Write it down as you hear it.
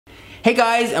Hey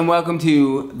guys, and welcome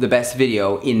to the best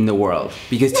video in the world.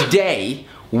 Because today,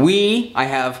 I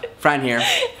have Fran here,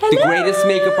 the greatest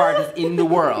makeup artist in the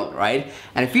world, right?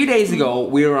 And a few days ago,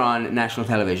 we were on national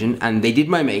television and they did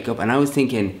my makeup and I was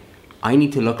thinking, I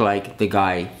need to look like the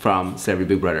guy from Celebrity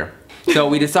Big Brother. So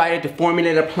we decided to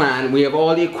formulate a plan. We have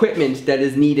all the equipment that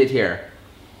is needed here.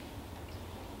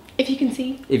 If you can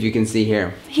see. If you can see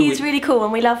here. He's really cool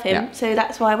and we love him, Yeah. so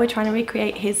that's why we're trying to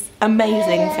recreate his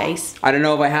amazing face. I don't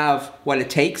know if I have what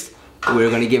it takes, but we're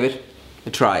gonna give it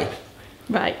a try.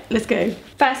 Right, let's go.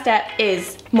 First step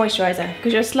is moisturiser,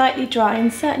 because you're slightly dry in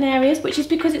certain areas, which is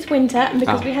because it's winter and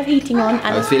because we have heating on.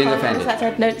 And I was feeling offended.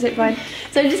 Outside. No, it's fine.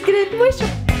 So I'm just gonna moisturise.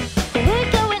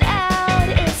 We're going out,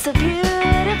 it's a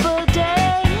beautiful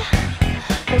day.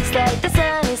 Looks like the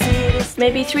sun is here.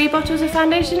 Maybe 3 bottles of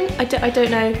foundation? I don't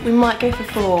know, we might go for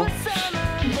 4.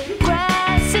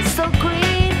 Grass is so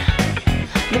green,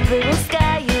 the bluest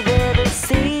sky you've ever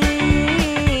seen.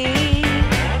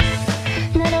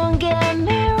 Now don't get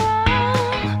me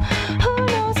wrong, who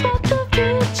knows what the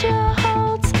future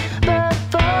holds, but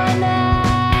for now,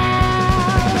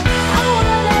 I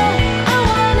wanna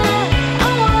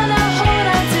hold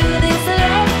on to this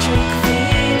electric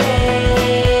feeling.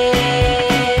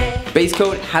 Base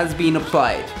coat has been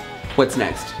applied. What's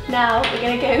next? Now we're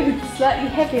going to go with slightly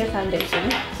heavier foundation.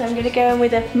 So I'm going to go in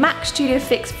with a MAC Studio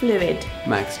Fix Fluid.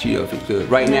 MAC Studio Fix Fluid.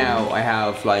 Right now I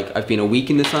have I've been a week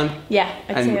in the sun. Yeah,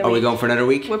 And are we going for another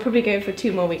week? We're probably going for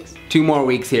 2 more weeks. 2 more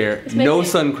weeks here. No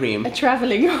sun cream. A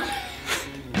travelling. The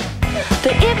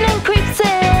evening creeps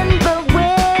in, but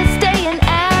we're staying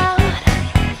out,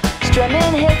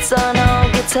 strumming hits on all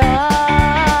guitars.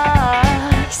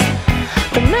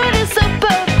 The mood is so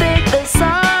perfect, the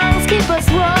songs keep us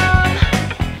warm.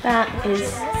 That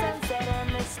is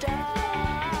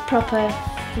proper,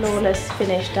 flawless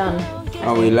finish done.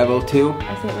 Are we level 2?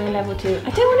 I think we're level 2. I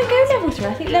don't want to go level 3,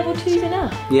 I think level 2 is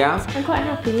enough. Yeah? I'm quite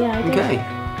happy, yeah. I do. Okay.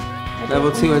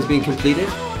 Level 2 has been completed.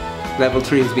 Level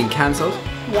 3 has been cancelled.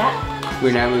 Yeah.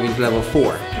 We're now moving to level 4.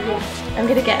 Yes. I'm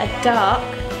going to get a dark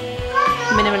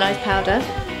mineralised powder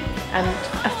and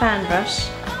a fan brush.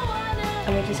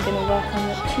 And we're just going to work on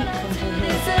the cheek contour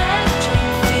here.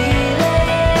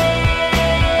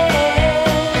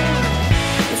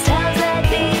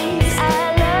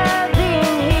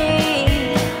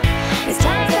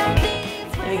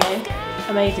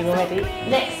 Amazing already.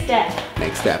 Next step.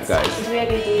 Next step, guys. Is we're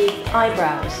going to do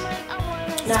eyebrows.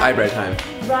 It's eyebrow time.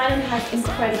 Rylan has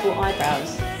incredible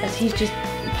eyebrows, as he's just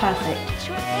perfect.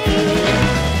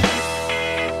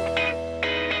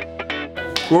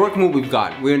 We're working what we've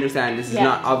got. We understand this is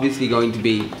not obviously going to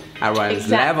be at Rylan's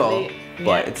level,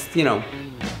 but it's, you know,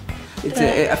 it's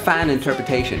a fan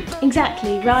interpretation.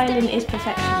 Exactly. Rylan is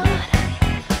perfection.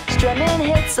 Strumming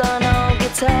hits on all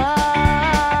guitars.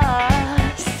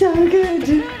 So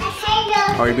good.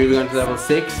 Are we moving on to level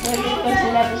 6? We're moving on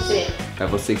to level 6.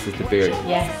 Level 6 is the beard.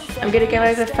 Yes. I'm going to go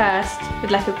over first with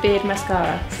like a beard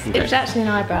mascara. Okay. It was actually an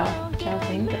eyebrow gel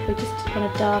thing, but we just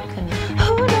want to darken.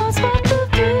 Who knows what the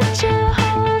future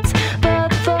holds,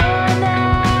 but for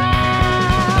now,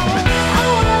 I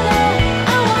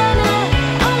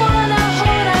wanna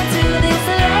hold on to this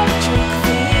electric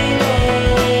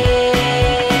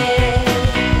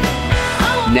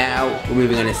feeling. Now we're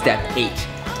moving on to step 8.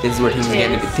 This is where things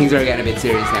are getting a bit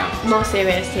serious now. More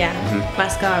serious, yeah.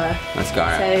 Mascara.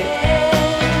 Mascara. So,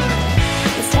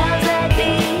 It's times like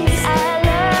these, I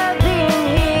love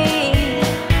being here.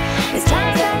 It's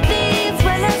times like these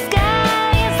when the sky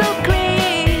is so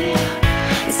green.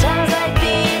 It's times like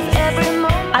these every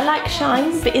moment. I like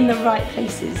shine, but in the right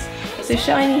places. So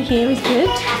shiny here is good,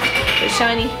 but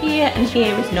shiny here and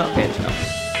here is not good.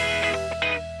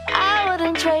 I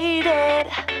wouldn't trade it.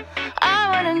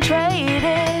 I wouldn't trade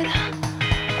it.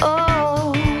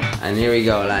 Oh. And here we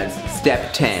go, lads.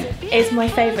 Step 10. Is my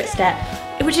favourite step,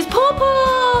 which is paw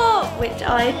paw, which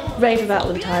I rave about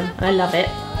all the time, and I love it.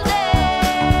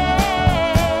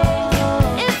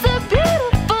 It's a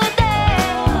beautiful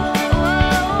day.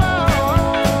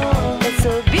 It's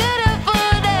a beautiful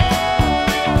day.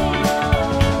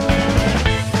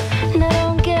 Now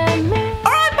don't get me.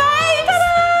 Alright, babe!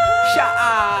 Shut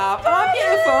up! Am I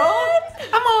beautiful?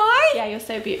 Am I? Yeah, you're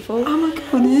so beautiful. Oh my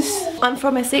goodness. I'm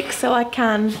from Essex, so I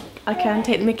can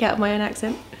take the mick out of my own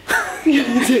accent. So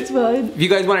it's fine. If you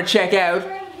guys want to check out,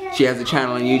 she has a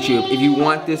channel on YouTube. If you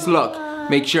want this look,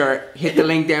 make sure hit the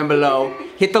link down below.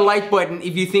 Hit the like button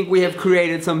if you think we have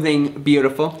created something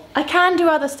beautiful. I can do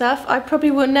other stuff. I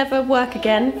probably will never work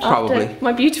again Probably. after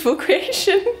my beautiful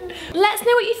creation. Let us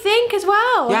know what you think as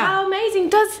well. Yeah. How amazing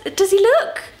does he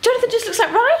look? Jonathan just looks like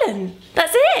Rylan.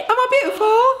 That's it. Am I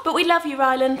beautiful? But we love you,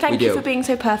 Rylan. Thank We you do. for being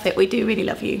so perfect. We do really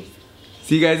love you.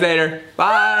 See you guys later.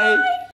 Bye.